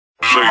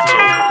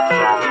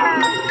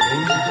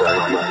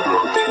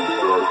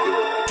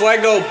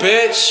Fuego,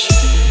 bitch.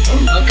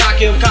 I'm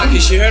cocky,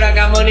 she heard I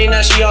got money,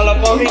 now she all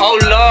up on me. Oh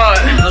lord,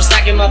 I'm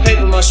stacking my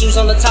paper, my shoes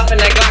on the top and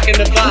that Glock in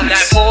the box.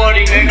 that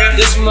 40, nigga.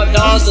 This for my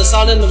dogs that's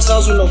all in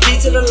themselves with no key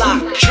to the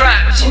lock.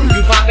 Trapped.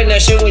 You poppin'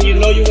 that shit when you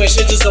know you ain't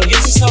shit, just don't get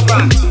yourself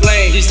rocked.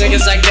 Flame, these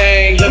niggas like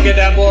dang, look at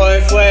that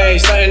boy Flay,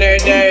 stuntin' every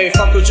day,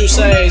 fuck what you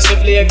say,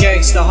 simply a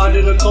gangster, hard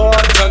to record,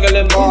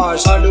 juggling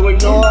bars, hard to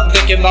ignore.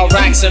 Thinking about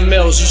racks and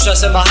mills, you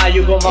stressing about how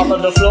you gon' mop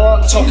on the floor.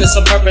 Talking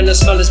suburban, the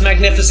smell is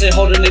magnificent,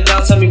 holding it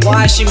down, tell me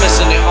why is she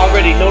missing it?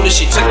 Already know that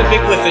she took a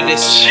big whiff of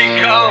this. She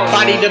go.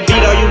 Body to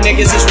beat, all you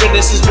niggas is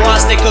witnesses. Boy, I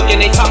stay cooking,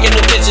 they talking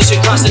no kitchen.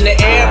 Shit crossing the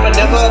air, but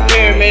never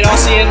appear. Made all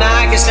C and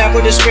I get stabbed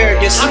with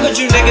asparagus. How could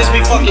you niggas be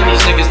fucking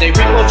these niggas? They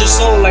reload your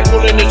soul like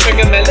pulling the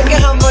trigger, man. Look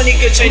at how money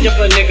could change up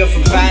a nigga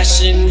from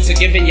fashion to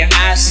giving you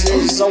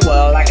asses. Oh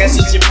well, I guess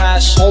it's your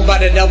passion. Owned by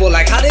the devil,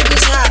 like how did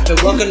this happen?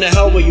 Welcome to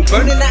hell where you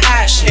burning the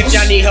ashes. If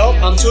y'all need help,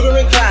 I'm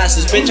tutoring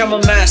classes. Bitch, I'm a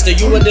master,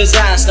 you a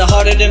disaster.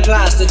 Harder than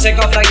plaster, take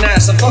off like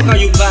NASA. Fuck all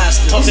you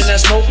bastards. Puffin' that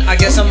smoke, I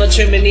guess I'm a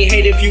chimney.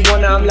 Hate if you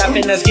wanna, I'm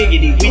laughing, that's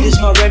giggity. Weed is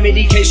my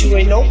remedy, case you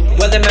ain't know.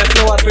 Weatherman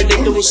flow, I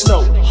predict it will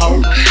snow.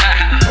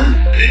 Ho.